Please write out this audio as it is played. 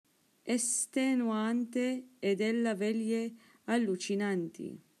estenuante e della veglie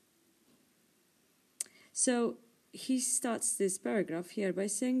allucinanti. So he starts this paragraph here by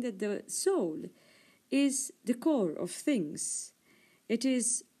saying that the soul is the core of things. It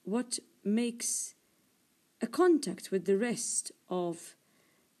is what makes a contact with the rest of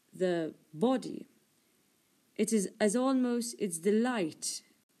the body. It is as almost it's the light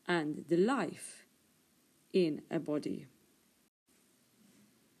and the life in a body.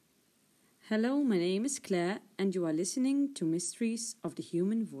 Hello, my name is Claire and you are listening to Mysteries of the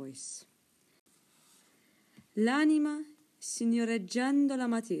Human Voice. L'anima, signoreggiando la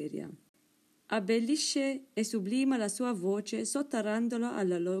materia, abbellisce e sublima la sua voce sotterrandola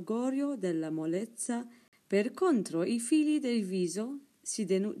all'allogorio della mollezza. Per contro i fili del viso si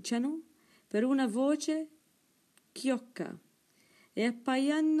denunciano per una voce chiocca e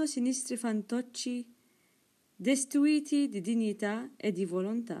appaiano sinistri fantocci destituiti di dignità e di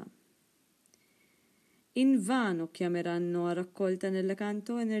volontà. Invano chiameranno a raccolta nel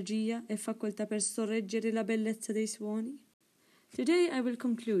canto energia e facoltà per sorreggere la bellezza dei suoni. Today I will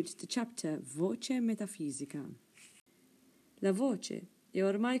conclude the chapter Voce Metafisica. La voce è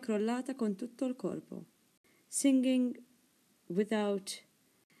ormai crollata con tutto il corpo. Singing without.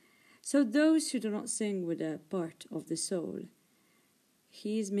 So those who do not sing with a part of the soul,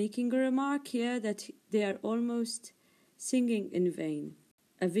 he is making a remark here that they are almost singing in vain,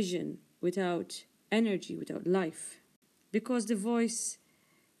 a vision without energy, without life, because the voice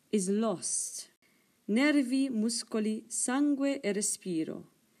is lost. Nervi, muscoli, sangue e respiro,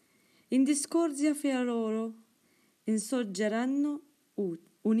 in discordia fra loro, insorgeranno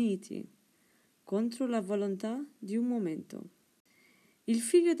uniti contro la volontà di un momento. Il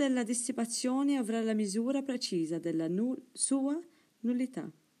figlio della dissipazione avrà la misura precisa della sua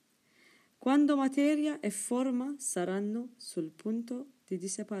nullità, quando materia e forma saranno sul punto di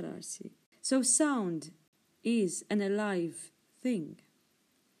dissepararsi. So sound is an alive thing.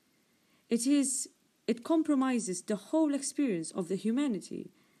 It compromises the whole experience of the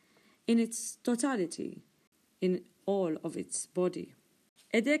humanity in its totality, in all of its body.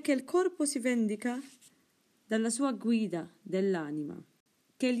 Ed è che il corpo si vendica dalla sua guida dell'anima,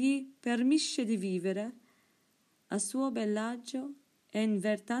 che gli permette di vivere a suo bellagio e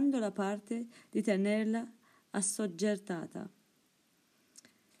invertendo la parte di tenerla assoggettata.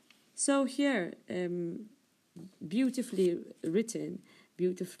 So here, beautifully written,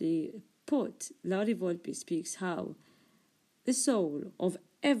 beautifully put, Lauri Volpi speaks how the soul of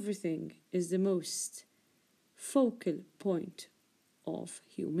everything is the most focal point of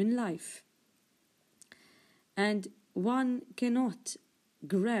human life. And one cannot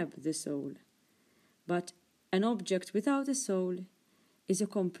grab the soul, but an object without a soul is a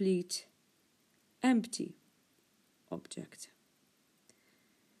complete, empty object.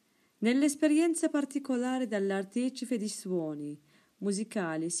 Nell'esperienza particolare dell'artefice di suoni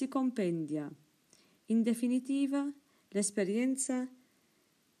musicali si compendia, in definitiva, l'esperienza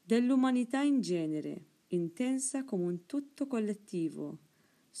dell'umanità in genere, intensa come un tutto collettivo,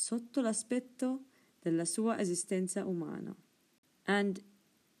 sotto l'aspetto della sua esistenza umana. And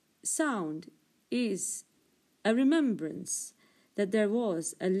sound is a remembrance that there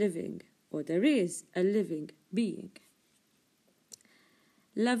was a living, or there is a living being.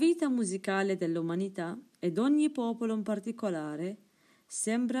 La vita musicale dell'umanità ed ogni popolo in particolare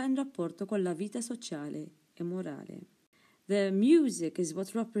sembra in rapporto con la vita sociale e morale. The music is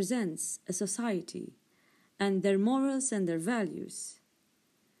what represents a society and their morals and their values.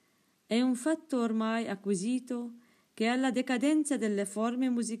 È un fatto ormai acquisito che alla decadenza delle forme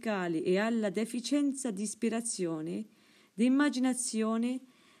musicali e alla deficienza di ispirazione, di immaginazione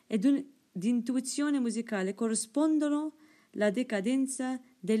e di intuizione musicale corrispondono la decadenza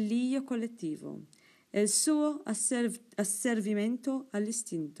dell'io collettivo e il suo asservimento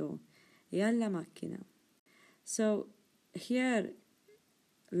all'istinto e alla macchina. So here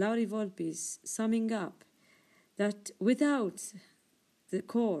Lauri Volpi is summing up that without the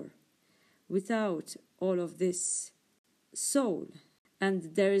core, without all of this soul,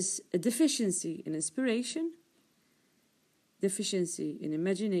 and there is a deficiency in inspiration, deficiency in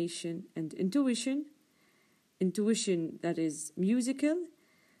imagination and intuition that is musical,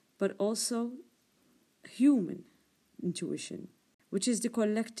 but also human intuition, which is the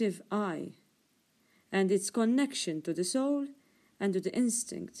collective I, and its connection to the soul and to the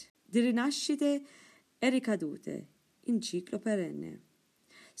instinct, di rinascite e ricadute in ciclo perenne.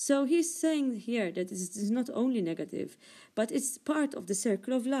 So he's saying here that this is not only negative, but it's part of the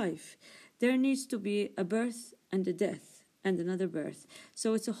circle of life. There needs to be a birth and a death and another birth.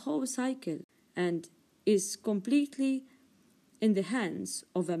 So it's a whole cycle and is completely in the hands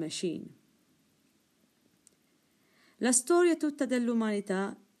of a machine. La storia tutta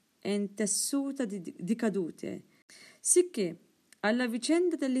dell'umanità è intessuta di cadute, sicché alla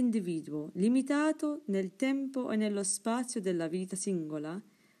vicenda dell'individuo, limitato nel tempo e nello spazio della vita singola,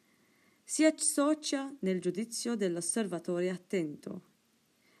 si associa nel giudizio dell'osservatore attento.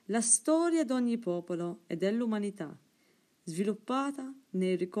 La storia d'ogni popolo e dell'umanità, sviluppata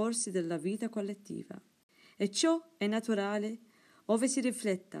nei ricorsi della vita collettiva. E ciò è naturale ove si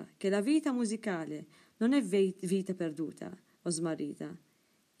rifletta che la vita musicale non è vita perduta o smarrita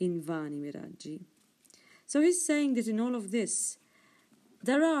in vani miraggi. So he's saying that in all of this,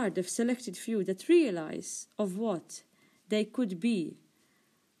 there are the selected few that realize of what they could be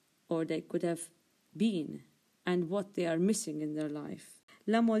or they could have been and what they are missing in their life.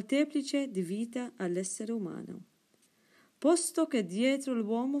 La molteplice di vita all'essere umano. Posto che dietro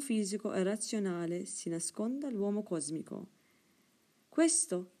l'uomo fisico e razionale si nasconda l'uomo cosmico.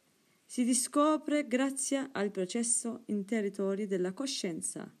 Questo si scopre grazie al processo in territori della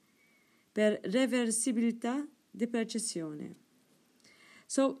coscienza, per reversibilità di percezione.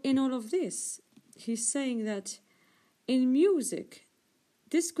 So in all of this, he's saying that in music,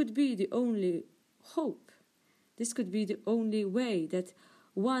 this could be the only hope. This could be the only way that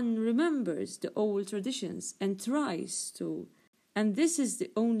one remembers the old traditions and tries to. And this is the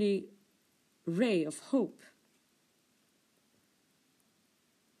only ray of hope.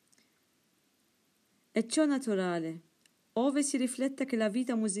 È ciò naturale, ove si rifletta che la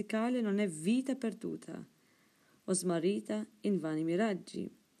vita musicale non è vita perduta o smarrita in vani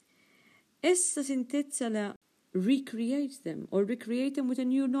miraggi. Essa s'intezza la recreate them or recreate them with a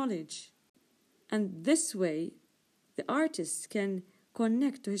new knowledge. And this way, the artist can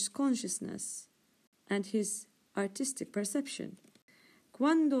connect to his consciousness and his artistic perception.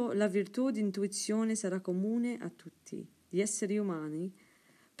 Quando la virtù di intuizione sarà comune a tutti gli esseri umani,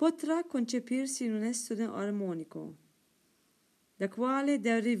 potrà concepirsi in un essere armonico, da quale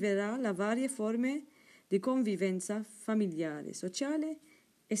deriverà la varie forme di convivenza familiare, sociale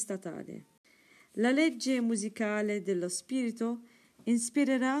e statale. La legge musicale dello spirito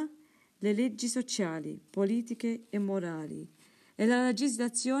ispirerà le leggi sociali, politiche e morali, e la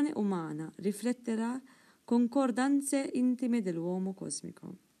legislazione umana rifletterà concordanze intime dell'uomo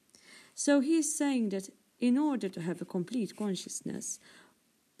cosmico. So he is saying that in order to have a complete consciousness,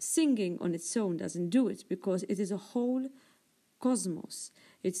 singing on its own doesn't do it, because it is a whole cosmos.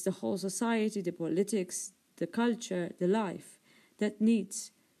 It's the whole society, the politics, the culture, the life that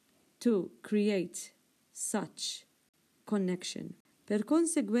needs to create such connection. Per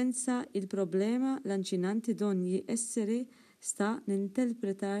conseguenza, il problema lancinante d'ogni essere sta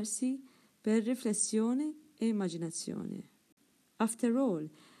nell'interpretarsi per riflessione e immaginazione. After all,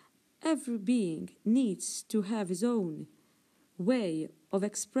 every being needs to have his own way of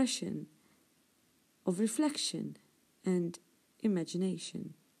expression, of reflection and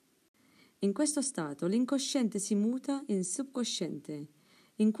imagination. In questo stato l'incosciente si muta in subconsciente.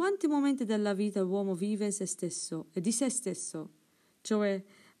 In quanti momenti della vita l'uomo vive in se stesso e di se stesso, cioè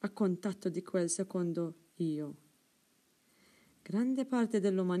a contatto di quel secondo io. Grande parte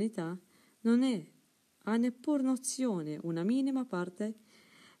dell'umanità non ha neppur nozione, una minima parte,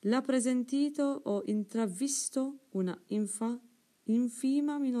 l'ha presentito o intravisto una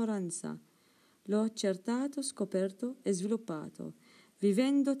infima minoranza, l'ho accertato, scoperto e sviluppato,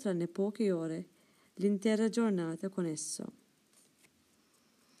 vivendo tranne poche ore l'intera giornata con esso.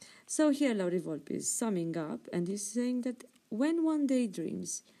 So here Lauri Volpi is summing up, and he's saying that when one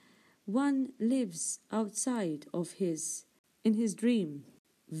daydreams, one lives outside of in his dream,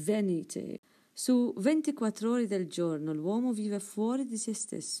 venite. Su 24 ore del giorno l'uomo vive fuori di se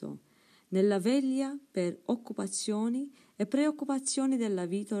stesso, nella veglia per occupazioni e preoccupazioni della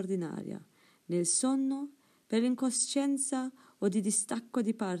vita ordinaria, nel sonno per l'incoscienza o di distacco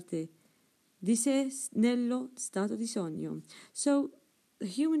di parte di sé nello stato di sogno. So the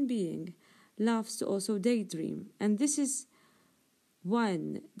human being loves to also daydream, and this is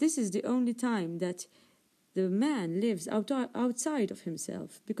the only time that the man lives outside of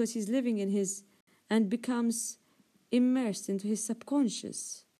himself, because he's living and becomes immersed into his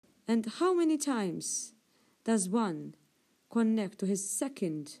subconscious. And how many times does one connect to his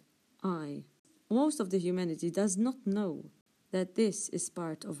second eye? Most of the humanity does not know that this is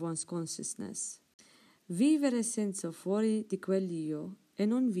part of one's consciousness. Vivere senza fuori di quell'io e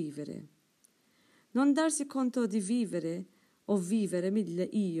non vivere. Non darsi conto di vivere o vivere mille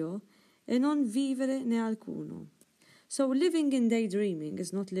io e non vivere ne alcuno. So living in daydreaming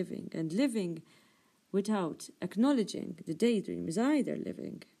is not living, and living without acknowledging the daydream is either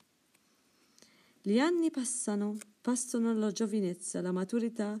living. Gli anni passano la giovinezza, la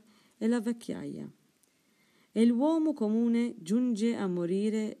maturità e la vecchiaia. E l'uomo comune giunge a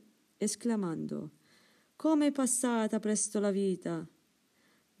morire esclamando: «Come è passata presto la vita!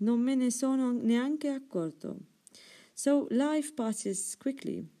 Non me ne sono neanche accorto». So life passes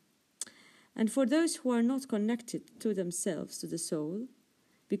quickly. And for those who are not connected to themselves, to the soul,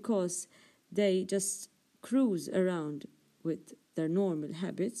 because they just cruise around with their normal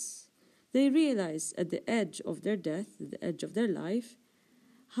habits, they realize at the edge of their death, at the edge of their life,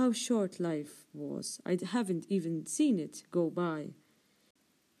 how short life was. I haven't even seen it go by.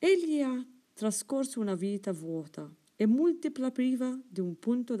 Egli ha trascorso una vita vuota e multipla priva di un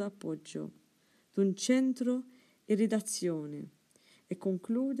punto d'appoggio, di un centro e redazione, e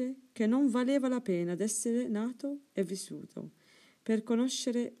conclude che non valeva la pena d'essere nato e vissuto per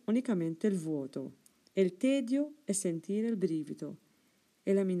conoscere unicamente il vuoto e il tedio e sentire il brivido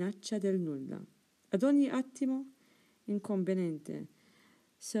e la minaccia del nulla ad ogni attimo inconveniente.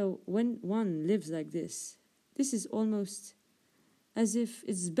 So when one lives like this is almost as if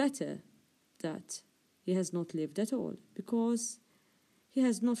it's better that he has not lived at all, because he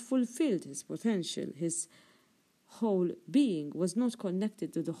has not fulfilled his potential. His whole being was not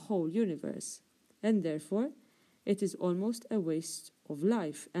connected to the whole universe, and therefore it is almost a waste of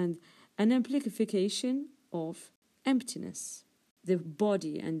life and an amplification of emptiness. The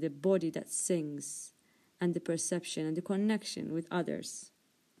body that sings, and the perception and the connection with others.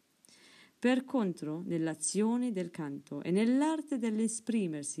 Per contro, nell'azione del canto e nell'arte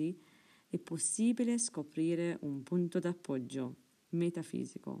dell'esprimersi è possibile scoprire un punto d'appoggio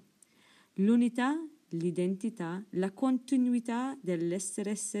metafisico. L'unità, l'identità, la continuità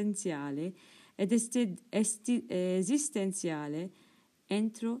dell'essere essenziale ed esistenziale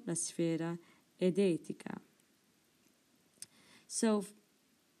entro la sfera edetica. So,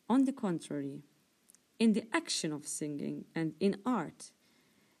 on the contrary, in the action of singing and in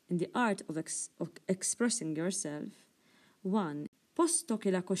the art of expressing yourself, one, posto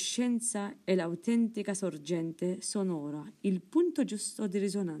che la coscienza è l'autentica sorgente sonora, il punto giusto di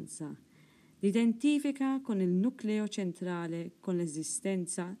risonanza, l'identifica con il nucleo centrale, con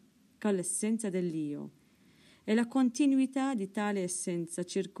l'essenza dell'io, e la continuità di tale essenza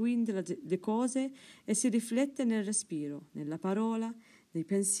circuita le cose e si riflette nel respiro, nella parola, nei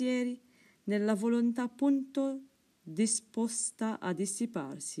pensieri, nella volontà appunto disposta a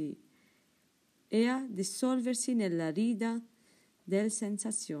dissiparsi e a dissolversi nella rida delle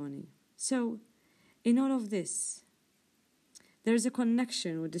sensazioni. So, in all of this, there is a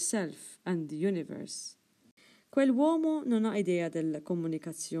connection with the self and the universe. Quell'uomo non ha idea della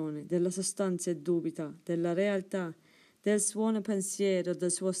comunicazione, della sostanza e dubita, della realtà, del suono pensiero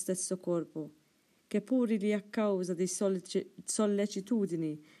del suo stesso corpo, che pure gli a causa di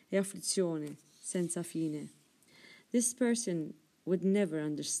sollecitudini e afflizioni senza fine. This person would never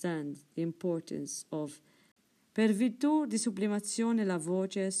understand the importance of, per virtù di sublimazione la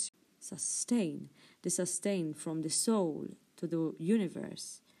voce, sustain from the soul to the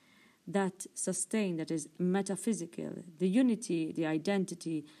universe, that sustain that is metaphysical, the unity, the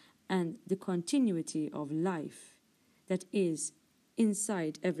identity, and the continuity of life that is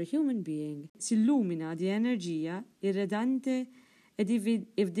inside every human being, si illumina di energia irradiante e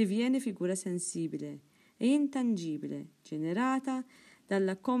diviene figura sensibile e intangibile, generata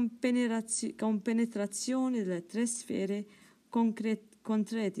dalla compenetrazione delle tre sfere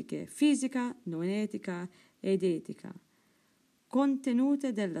concretiche, fisica, noetica ed etica,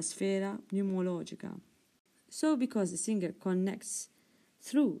 contenute della sfera pneumologica. So because the singer connects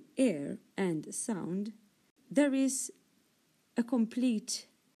through air and sound, there is a complete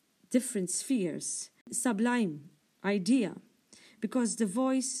different spheres, sublime idea, because the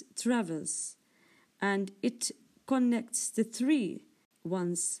voice travels and it connects the three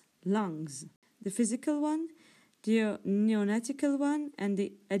one's lungs, the physical one, the neonetical one, and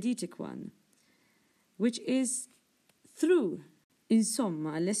the eidetic one, which is through,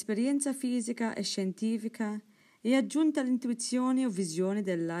 insomma, l'esperienza fisica e scientifica è aggiunta l'intuizione o visione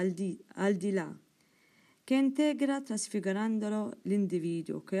al di là, che integra trasfigurandolo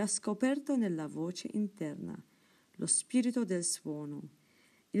l'individuo che ha scoperto nella voce interna lo spirito del suono,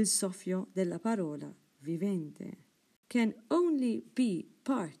 il soffio della parola vivente, can only be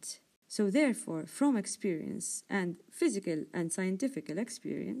part. So therefore, from experience and physical and scientific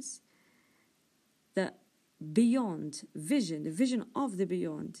experience, the beyond vision, the vision of the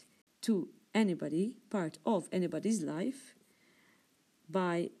beyond to anybody, part of anybody's life,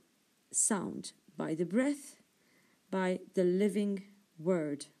 by sound, by the breath, by the living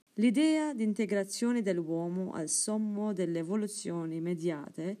word. L'idea di integrazione dell'uomo al sommo delle evoluzioni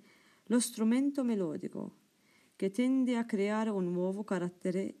immediate lo strumento melodico, che tende a creare un nuovo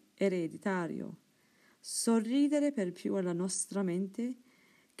carattere ereditario, sorridere per più alla nostra mente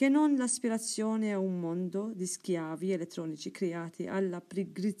che non l'aspirazione a un mondo di schiavi elettronici creati alla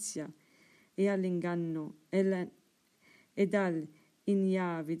pigrizia e all'inganno e dagli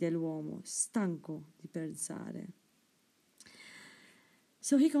ignavi dell'uomo stanco di pensare.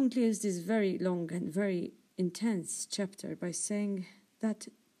 So he concludes this very long and very intense chapter by saying that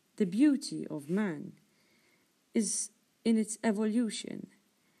the beauty of man is in its evolution,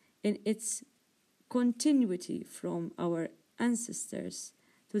 in its continuity from our ancestors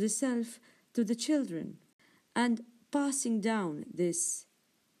to the self, to the children, and passing down this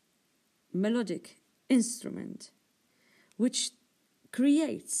melodic instrument which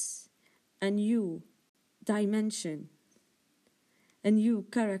creates a new dimension, a new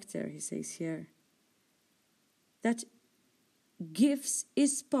character, he says here, that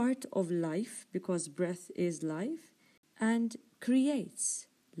is part of life, because breath is life, and creates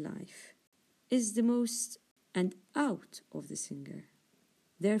life, is the most and out of the singer.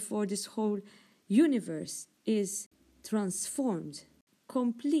 Therefore, this whole universe is transformed,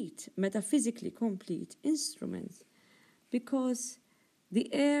 complete, metaphysically complete instrument, because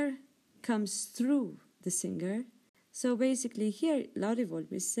the air comes through the singer. So basically here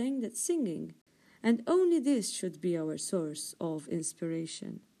Laurivolp is saying that singing, and only this should be our source of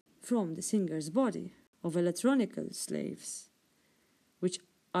inspiration, from the singer's body, of electronical slaves, which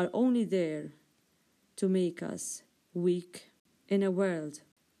are only there to make us weak in a world,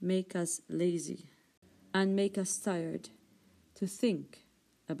 make us lazy, and make us tired to think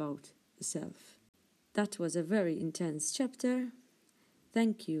about the self. That was a very intense chapter.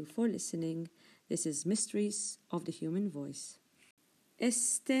 Thank you for listening. This is Mysteries of the Human Voice.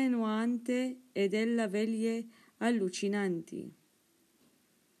 Estenuante ed ella veglie allucinanti.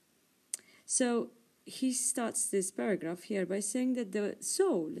 So he starts this paragraph here by saying that the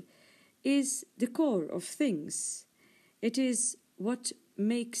soul is the core of things. It is what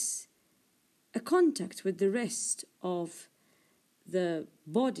makes a contact with the rest of the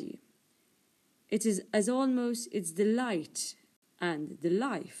body. It is it's the light and the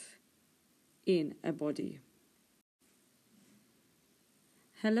life in a body.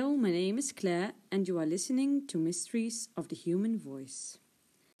 Hello, my name is Claire, and you are listening to Mysteries of the Human Voice.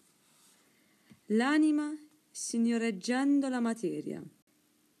 L'anima, signoreggiando la materia,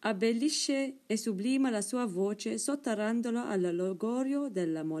 abbellisce e sublima la sua voce sotterrandola all'allogorio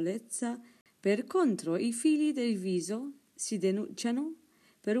della mollezza. Per contro, i fili del viso si denunciano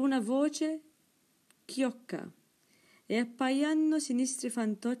per una voce chiocca e appaiano sinistri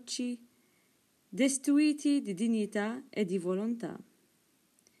fantocci destituiti di dignità e di volontà.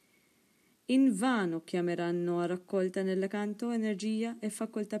 Invano chiameranno a raccolta nel canto energia e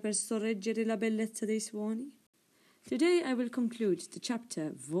facoltà per sorreggere la bellezza dei suoni. Today I will conclude the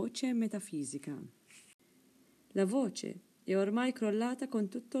chapter Voce Metafisica. La voce è ormai crollata con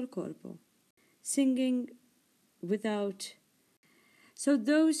tutto il corpo, singing without. So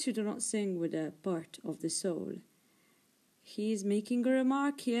those who do not sing with a part of the soul, he is making a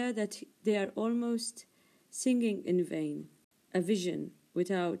remark here that they are almost singing in vain, a vision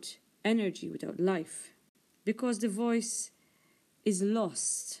without energy, without life, because the voice is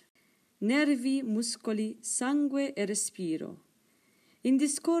lost. Nervi, muscoli, sangue e respiro, in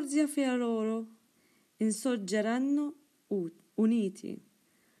discordia fra loro, insorgeranno uniti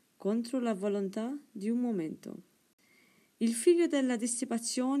contro la volontà di un momento. Il figlio della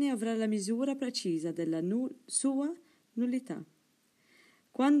dissipazione avrà la misura precisa della sua nullità,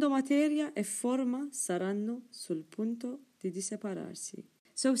 quando materia e forma saranno sul punto di dissepararsi.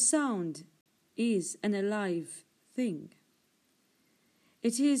 So sound is an alive thing.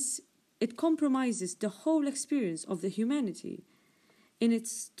 It compromises the whole experience of the humanity in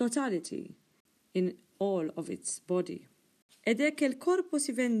its totality, in all of its body. Ed è che il corpo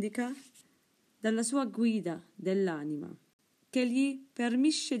si vendica dalla sua guida dell'anima, che gli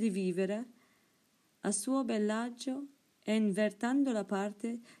permise di vivere a suo bellagio e invertendo la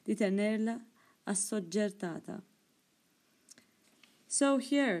parte di tenerla assoggettata. So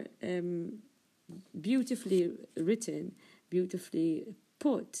here, beautifully written, beautifully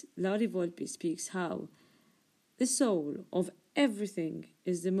put, Laurivolp speaks how the soul of everything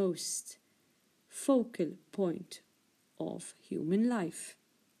is the most focal point of human life.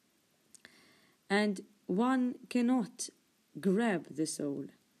 And one cannot grab the soul,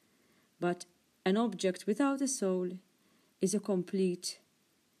 but an object without a soul is a complete,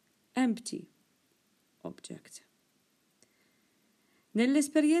 empty object.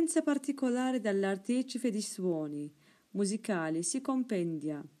 Nell'esperienza particolare dall'artefice di suoni musicali si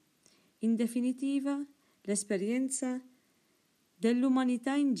compendia in definitiva l'esperienza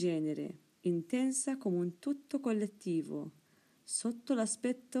dell'umanità in genere, intesa come un tutto collettivo, sotto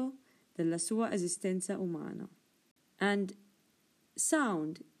l'aspetto della sua esistenza umana. And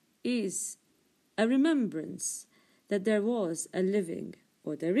sound is a remembrance that there was a living,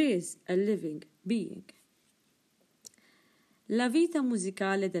 or there is a living being. La vita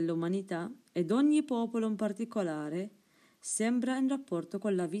musicale dell'umanità ed ogni popolo in particolare sembra in rapporto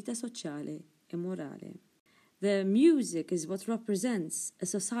con la vita sociale e morale. The music is what represents a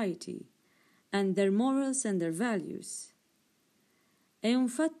society and their morals and their values. È un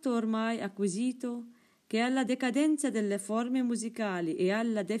fatto ormai acquisito che alla decadenza delle forme musicali e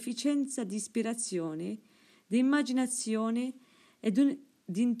alla deficienza di ispirazione, di immaginazione e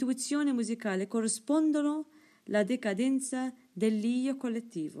di intuizione musicale corrispondono la decadenza dell'io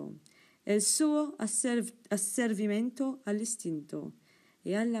collettivo e il suo asservimento all'istinto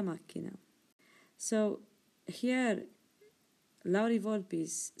e alla macchina. So here Lauri Volpi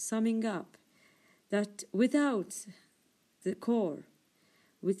is summing up that without the core,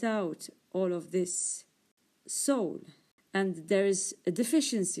 without all of this soul, and there is a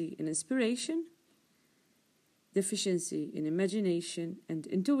deficiency in inspiration, deficiency in imagination and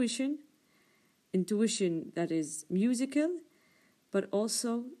intuition that is musical, but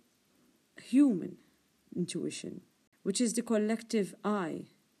also human intuition, which is the collective I,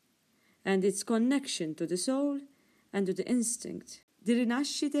 and its connection to the soul and to the instinct, di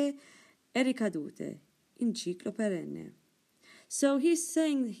rinascite e ricadute in ciclo perenne. So he's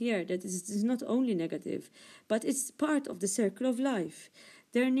saying here that this is not only negative, but it's part of the circle of life.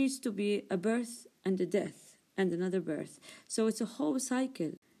 There needs to be a birth and a death and another birth. So it's a whole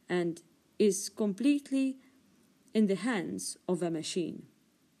cycle and is completely in the hands of a machine.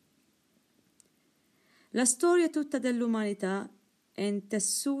 La storia tutta dell'umanità è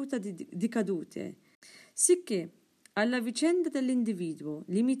intessuta di cadute, sicché alla vicenda dell'individuo,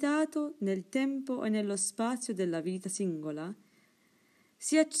 limitato nel tempo e nello spazio della vita singola,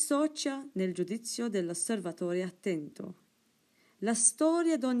 si associa nel giudizio dell'osservatore attento. La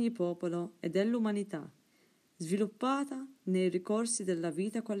storia d'ogni popolo e dell'umanità, sviluppata nei ricorsi della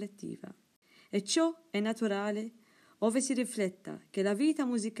vita collettiva. E ciò è naturale ove si rifletta che la vita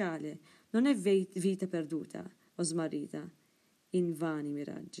musicale non è vita perduta o smarrita in vani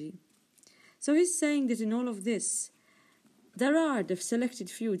miraggi. So he's saying that in all of this, there are the selected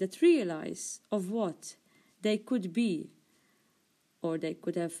few that realize of what they could be or they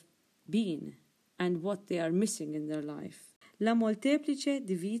could have been and what they are missing in their life. La molteplice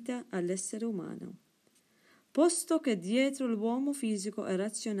di vita all'essere umano. Posto che dietro l'uomo fisico e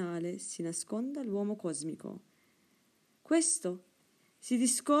razionale si nasconda l'uomo cosmico. Questo si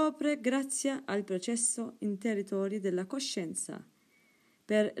riscopre grazie al processo in territori della coscienza,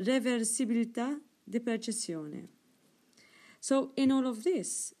 per reversibilità di percezione. So in all of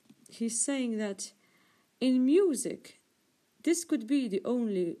this, he's saying that in music, this could be the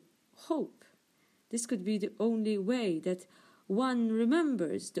only hope. This could be the only way that one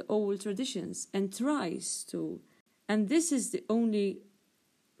remembers the old traditions and tries to. And this is the only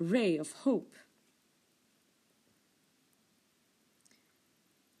ray of hope.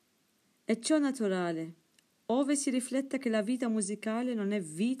 È ciò naturale, ove si rifletta che la vita musicale non è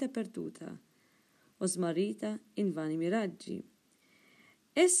vita perduta o smarrita in vani miraggi.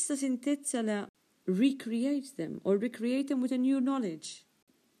 Essa s'intezza la recreate them or recreate them with a new knowledge.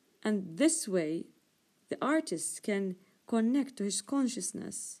 And this way, the artist can connect to his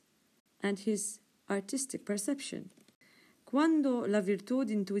consciousness and his artistic perception. Quando la virtù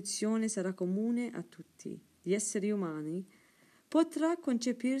di intuizione sarà comune a tutti gli esseri umani, potrà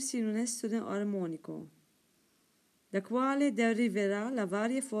concepirsi in un essere armonico, da quale deriverà la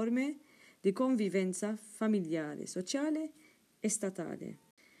varie forme di convivenza familiare, sociale e statale.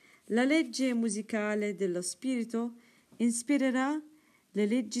 La legge musicale dello spirito ispirerà le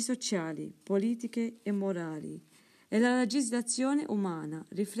leggi sociali, politiche e morali, e la legislazione umana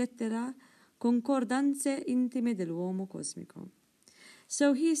rifletterà concordanze intime dell'uomo cosmico.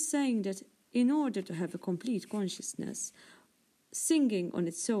 So he is saying that in order to have a complete consciousness, singing on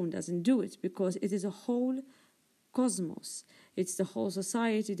its own doesn't do it, because it is a whole cosmos. It's the whole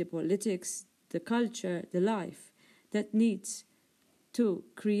society, the politics, the culture, the life that needs to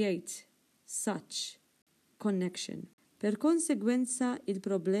create such connection. Per conseguenza, il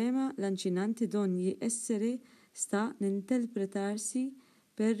problema lancinante d'ogni essere sta nell'interpretarsi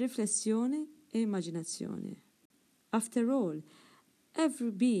per riflessione e immaginazione. After all,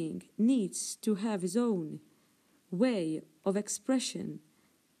 every being needs to have his own way of expression,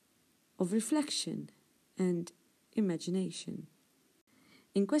 of reflection and imagination.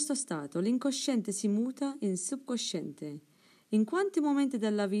 In questo stato l'incosciente si muta in subconsciente. In quanti momenti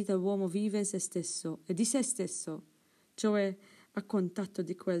della vita l'uomo vive in se stesso e di se stesso, cioè a contatto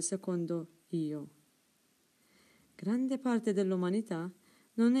di quel secondo io? Grande parte dell'umanità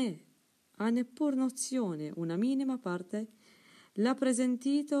non ha neppur nozione, una minima parte, l'ha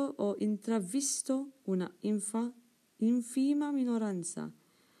presentito o intravisto una infima minoranza,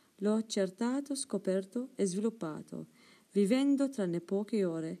 l'ho accertato, scoperto e sviluppato, vivendo tranne poche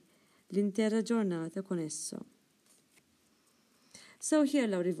ore l'intera giornata con esso. So here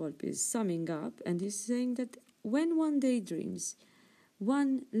Lauri Volpi is summing up, and he's saying that when one daydreams,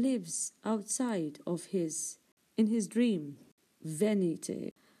 one lives outside of in his dream,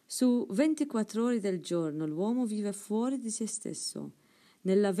 vanity. Su 24 ore del giorno l'uomo vive fuori di se stesso,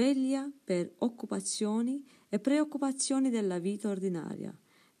 nella veglia per occupazioni e preoccupazioni della vita ordinaria,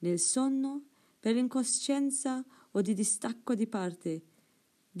 nel sonno per incoscienza o di distacco di parte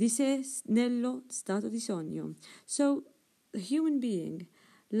di sé nello stato di sogno. So the human being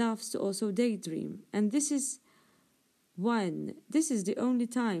loves to also daydream, and this is the only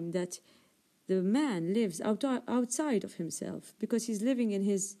time that the man lives outside of himself, because he's living in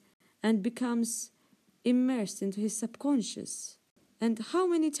his and becomes immersed into his subconscious. And how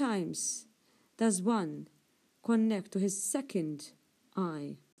many times does one connect to his second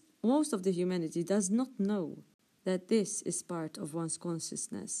eye? Most of the humanity does not know that this is part of one's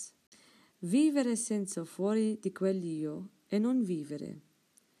consciousness. Vivere senza fuori di quell'io e non vivere.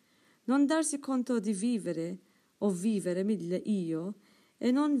 Non darsi conto di vivere o vivere mille io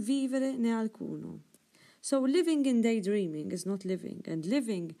e non vivere ne alcuno. So living in daydreaming is not living, and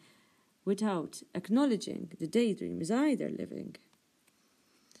living without acknowledging the daydream is either living.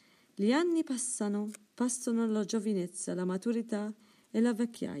 Gli anni passano la giovinezza, la maturità e la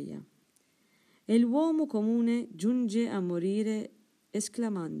vecchiaia, e l'uomo comune giunge a morire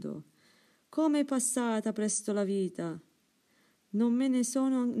esclamando: come è passata presto la vita, non me ne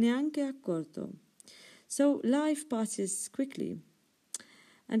sono neanche accorto. So life passes quickly,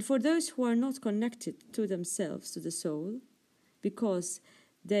 and for those who are not connected to themselves, to the soul, because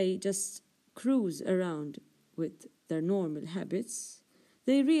they just cruise around with their normal habits,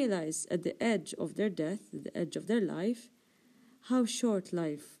 they realize at the edge of their death, at the edge of their life, how short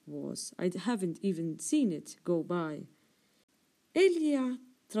life was. I haven't even seen it go by. Egli ha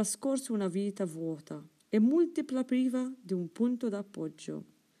trascorso una vita vuota e multipla priva di un punto d'appoggio,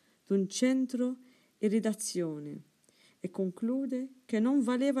 di un centro iridazione, e conclude che non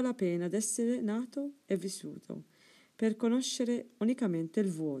valeva la pena d'essere nato e vissuto per conoscere unicamente il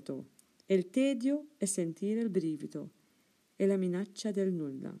vuoto e il tedio e sentire il brivido e la minaccia del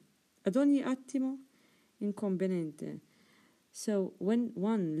nulla ad ogni attimo inconveniente. So when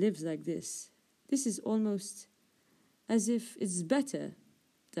one lives like this is almost as if it's better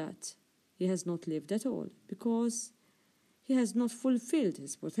that he has not lived at all, because he has not fulfilled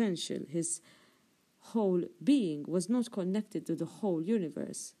his potential. His whole being was not connected to the whole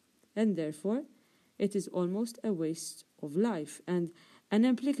universe, and therefore it is almost a waste of life and an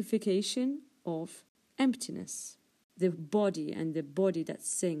amplification of emptiness. The body that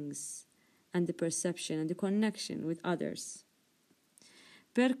sings, and the perception and the connection with others.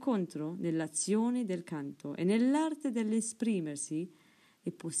 Per contro, nell'azione del canto e nell'arte dell'esprimersi è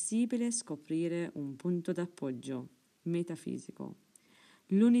possibile scoprire un punto d'appoggio metafisico.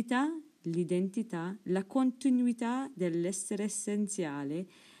 L'unità, l'identità, la continuità dell'essere essenziale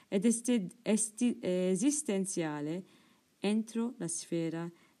ed esistenziale entro la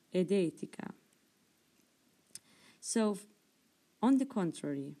sfera edetica. So, on the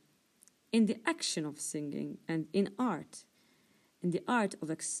contrary, in the action of singing and in the art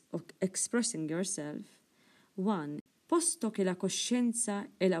of expressing yourself, one, posto che la coscienza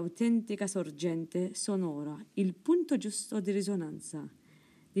è l'autentica sorgente sonora, il punto giusto di risonanza,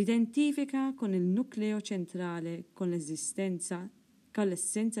 l'identifica con il nucleo centrale, con l'essenza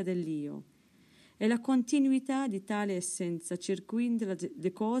dell'io, e la continuità di tale essenza circuita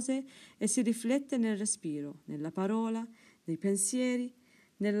le cose e si riflette nel respiro, nella parola, nei pensieri,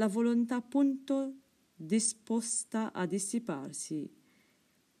 nella volontà appunto disposta a dissiparsi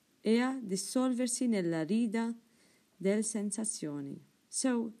e a dissolversi nella rida delle sensazioni.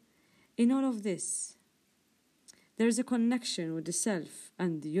 So, in all of this, there is a connection with the self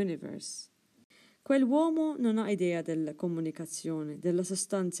and the universe. Quell'uomo non ha idea della comunicazione, della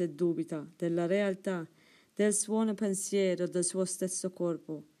sostanza e dubita, della realtà, del suono pensiero del suo stesso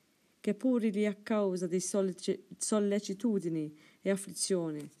corpo, che pure gli a causa di sollecitudini e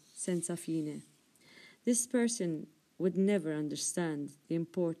afflizione senza fine. This person would never understand the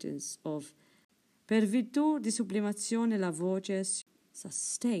importance of, per virtù di sublimazione la voce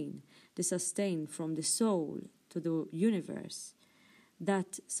sustain, the sustain from the soul to the universe,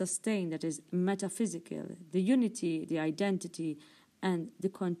 that sustain that is metaphysical, the unity, the identity, and the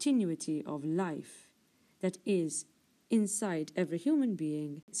continuity of life that is inside every human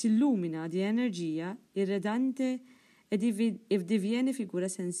being, si illumina di energia irradiante e diviene figura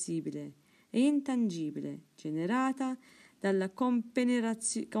sensibile e intangibile, generata dalla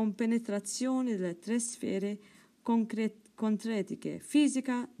compenetrazione delle tre sfere concretiche,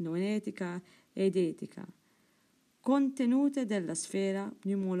 fisica, noetica ed etica, contenute della sfera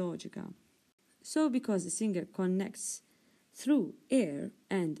pneumologica. So because the singer connects through air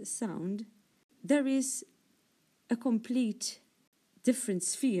and sound, there is a complete different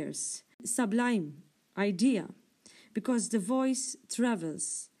spheres, sublime idea, because the voice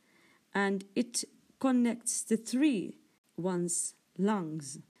travels and it connects the three one's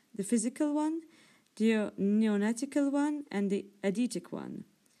lungs, the physical one, the neonetical one, and the eidetic one,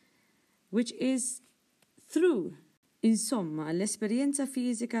 which is through, insomma, l'esperienza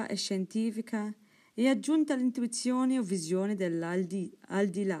fisica e scientifica è aggiunta l'intuizione o visione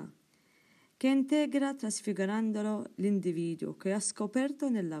dell'aldilà, che integra trasfigurandolo l'individuo che ha scoperto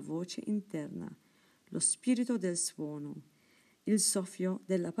nella voce interna lo spirito del suono, il soffio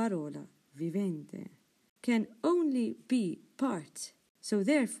della parola vivente, can only be part. So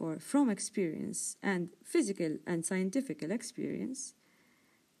therefore, from experience and physical and scientific experience,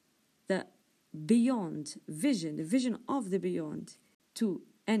 the beyond vision, the vision of the beyond to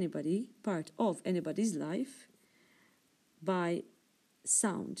anybody, part of anybody's life, by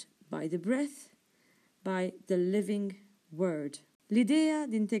sound, by the breath, by the living word. L'idea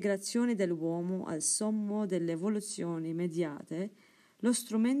di integrazione dell'uomo al sommo delle evoluzioni immediate, lo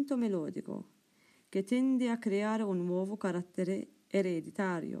strumento melodico, che tende a creare un nuovo carattere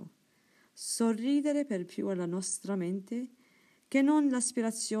ereditario, sorridere per più alla nostra mente che non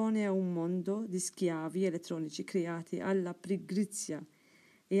l'aspirazione a un mondo di schiavi elettronici creati alla pigrizia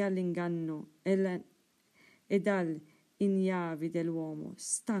e all'inganno e dagli ignavi dell'uomo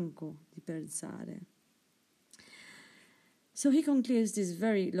stanco di pensare. So he concludes this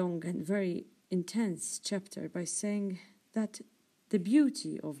very long and very intense chapter by saying that the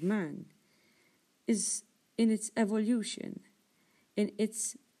beauty of man is in its evolution, in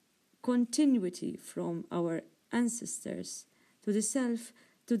its continuity from our ancestors to the self,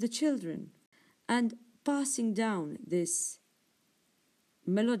 to the children, and passing down this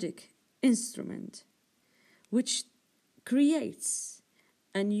melodic instrument which creates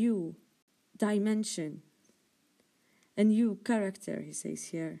a new dimension, a new character, he says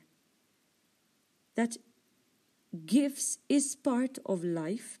here, that is part of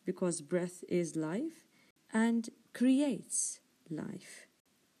life, because breath is life, and creates life,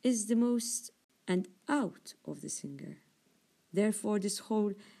 is the most and out of the singer. Therefore, this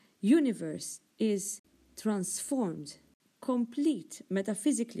whole universe is transformed, complete,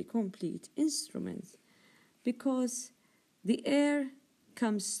 metaphysically complete instrument, because the air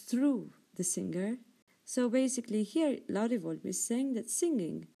comes through the singer. So basically here Laurivolpe is saying that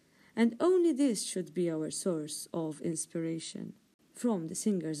singing, and only this should be our source of inspiration, from the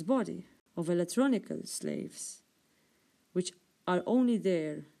singer's body, of electronical slaves, which are only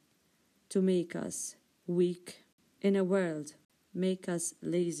there to make us weak in a world, make us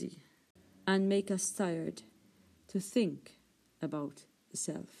lazy, and make us tired to think about the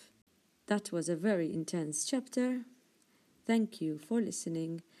self. That was a very intense chapter. Thank you for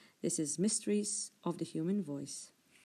listening. This is Mysteries of the Human Voice.